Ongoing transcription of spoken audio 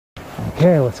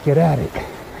Okay, let's get at it.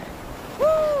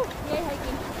 Woo! Yay,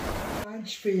 hiking.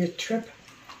 Lodge for your trip,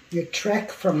 your trek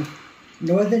from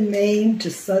northern Maine to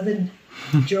southern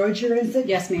Georgia, is it?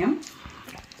 Yes, ma'am.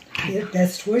 Your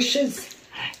best wishes,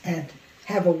 and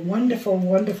have a wonderful,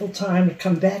 wonderful time, and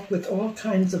come back with all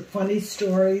kinds of funny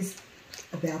stories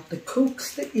about the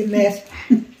kooks that you met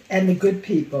and the good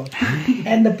people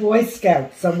and the Boy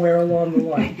Scouts somewhere along the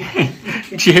line.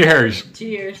 Cheers.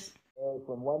 Cheers.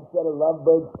 From one set of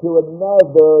lovebirds to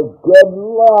another, good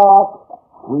luck.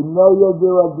 We know you'll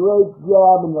do a great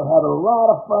job and you'll have a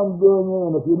lot of fun doing it,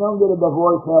 and if you don't get a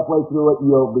divorce halfway through it,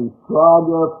 you'll be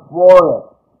stronger for it.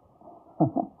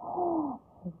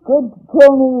 Good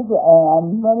journeys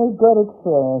and many good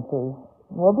experiences.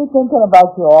 We'll be thinking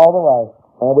about you all the way.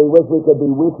 And we wish we could be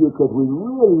with you, because we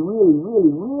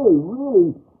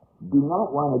really do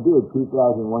not want to do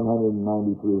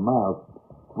 2,193 miles.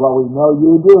 Well, we know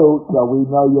you do, so we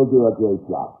know you'll do a great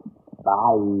job.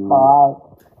 Bye. Bye.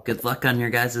 Good luck on your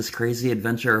guys' crazy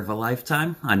adventure of a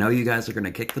lifetime. I know you guys are going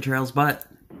to kick the trail's butt.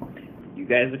 You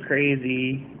guys are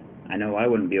crazy. I know I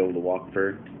wouldn't be able to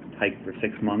hike for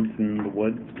 6 months in the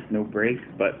woods, no breaks,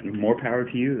 but more power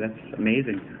to you. That's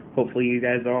amazing. Hopefully you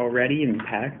guys are all ready and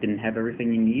packed and have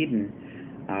everything you need and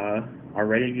are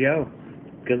ready to go.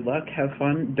 Good luck, have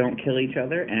fun, don't kill each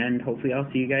other, and hopefully I'll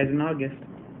see you guys in August.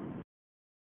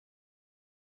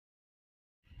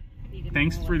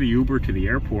 Thanks for the Uber to the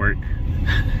airport.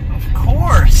 Of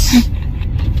course!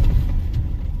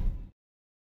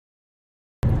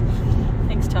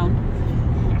 Thanks, Tone.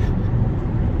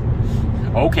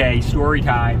 Okay, story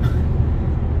time.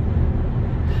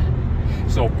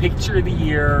 So picture the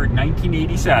year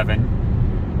 1987.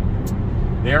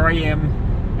 There I am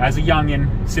as a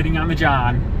youngin' sitting on the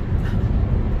John.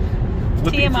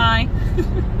 TMI.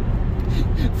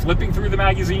 Flipping through the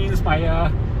magazines my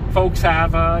folks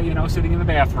have, sitting in the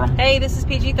bathroom. Hey, this is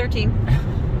PG-13.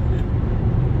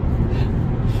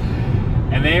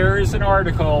 And there's an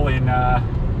article in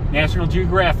National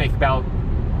Geographic about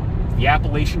the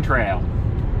Appalachian Trail.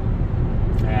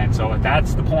 And so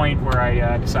that's the point where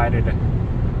I decided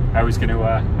I was gonna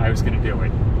do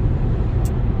it.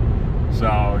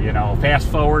 So, fast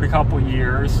forward a couple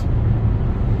years,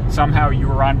 somehow you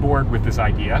were on board with this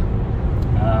idea.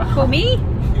 Who, me?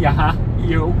 Yeah,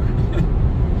 you.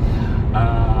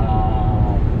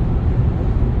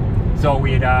 So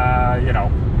we had,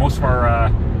 most of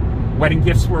our wedding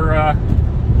gifts were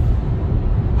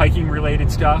hiking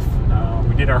related stuff.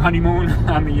 We did our honeymoon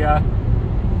on the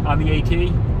AT.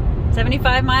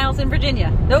 75 miles in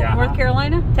Virginia. Nope, Yeah. North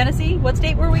Carolina, Tennessee. What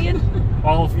state were we in?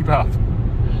 All of the above.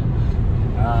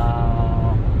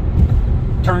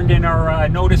 Turned in our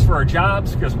notice for our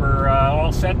jobs because we're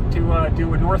all set to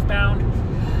do a northbound.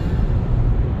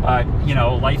 But,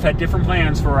 life had different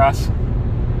plans for us.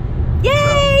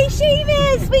 Yay,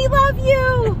 Seamus! We love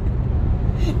you!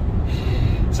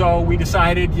 So we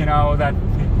decided, that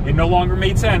it no longer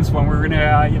made sense when we were going to,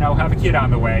 have a kid on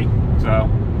the way. So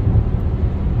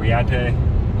we had to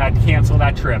cancel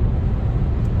that trip.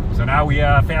 So now we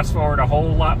fast forward a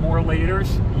whole lot more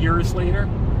years later.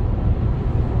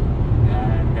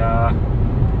 And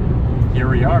here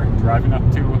we are, driving up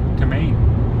to Maine.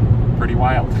 Pretty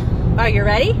wild. Are you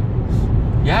ready?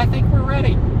 Yeah, I think we're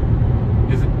ready.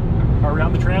 Are we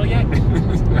on the trail yet?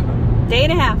 Day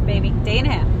and a half, baby. Day and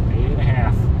a half. Day and a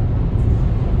half.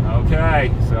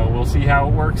 Okay, so we'll see how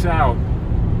it works out.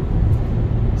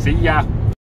 See ya.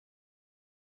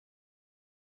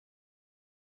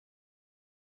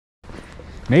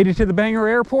 Made it to the Bangor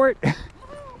Airport.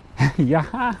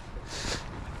 Yeah.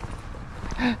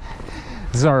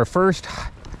 This is our first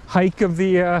hike of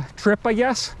the trip, I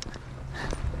guess.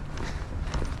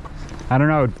 I don't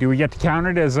know, do we get to count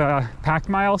it as packed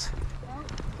miles?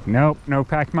 Nope, no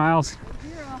packed miles.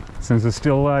 Zero. Since it's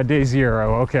still day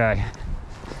 0, okay.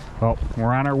 Well,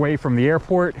 we're on our way from the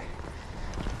airport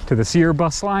to the Sear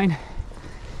bus line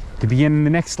to begin the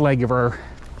next leg of our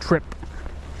trip.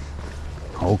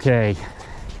 Okay.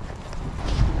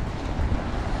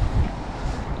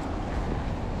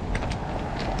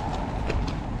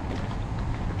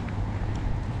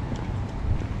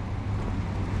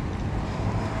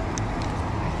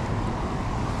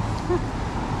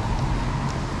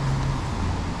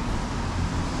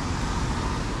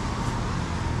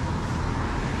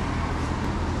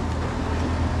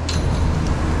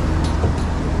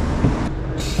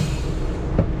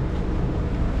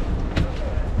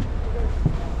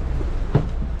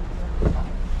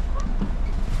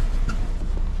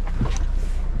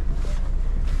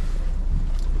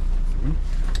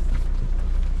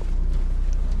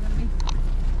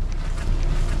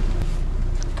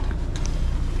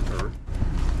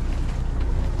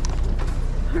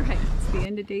 the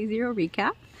end of day 0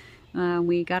 recap.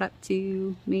 We got up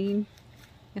to Maine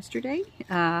yesterday,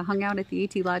 hung out at the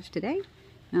AT Lodge today,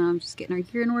 just getting our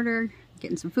gear in order,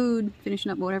 getting some food,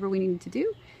 finishing up whatever we needed to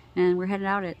do. And we're headed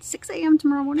out at 6 a.m.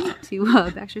 tomorrow morning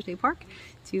to Baxter State Park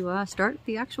to start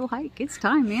the actual hike. It's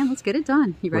time, man. Let's get it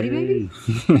done. You ready, baby?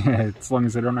 Yeah, as long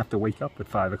as I don't have to wake up at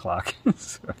 5 o'clock.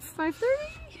 5:30?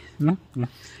 Yeah.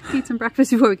 Eat some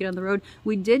breakfast before we get on the road.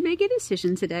 We did make a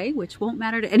decision today, which won't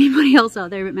matter to anybody else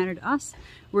out there, but matter to us.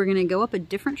 We're going to go up a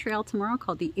different trail tomorrow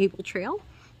called the Able Trail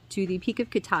to the peak of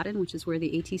Katahdin, which is where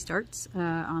the AT starts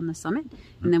on the summit,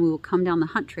 and then we will come down the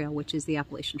Hunt Trail, which is the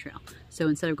Appalachian Trail. So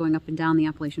instead of going up and down the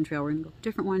Appalachian Trail, we're going to go a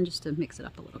different one just to mix it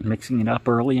up a little bit. Mixing it up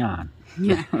early on.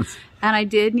 Yeah. And I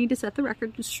did need to set the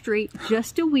record straight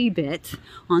just a wee bit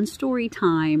on story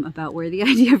time about where the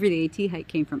idea for the AT hike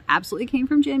came from. Absolutely came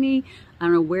from Jimmy. I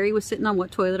don't know where he was sitting on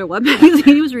what toilet or what magazine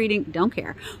he was reading. Don't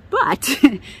care. But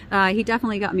he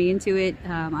definitely got me into it.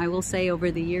 I will say over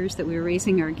the years that we were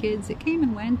raising our kids, it came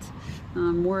and went,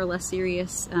 more or less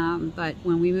serious. But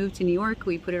when we moved to New York,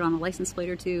 we put it on a license plate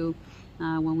or two.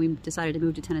 When we decided to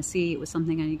move to Tennessee, it was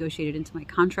something I negotiated into my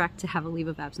contract to have a leave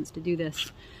of absence to do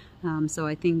this. So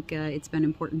I think it's been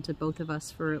important to both of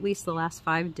us for at least the last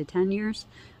 5 to 10 years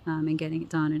and getting it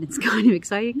done. And it's kind of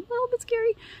exciting, a little bit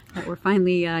scary, that we're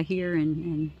finally here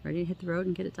and ready to hit the road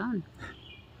and get it done.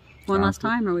 One last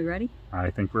time, are we ready?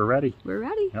 I think we're ready. We're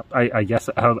ready. Yep. I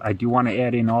guess I do want to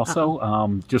add in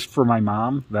also, just for my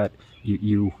mom, that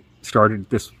you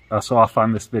started us off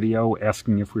on this video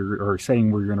asking if we were, or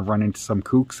saying we were going to run into some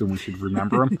kooks and we should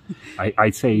remember them.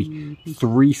 I'd say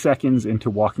 3 seconds into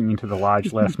walking into the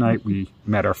lodge last night, we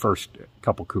met our first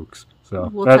couple kooks. So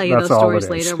we'll tell you those stories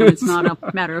later when it's not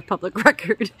a matter of public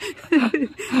record. All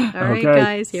right,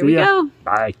 guys, here we go.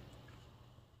 Bye.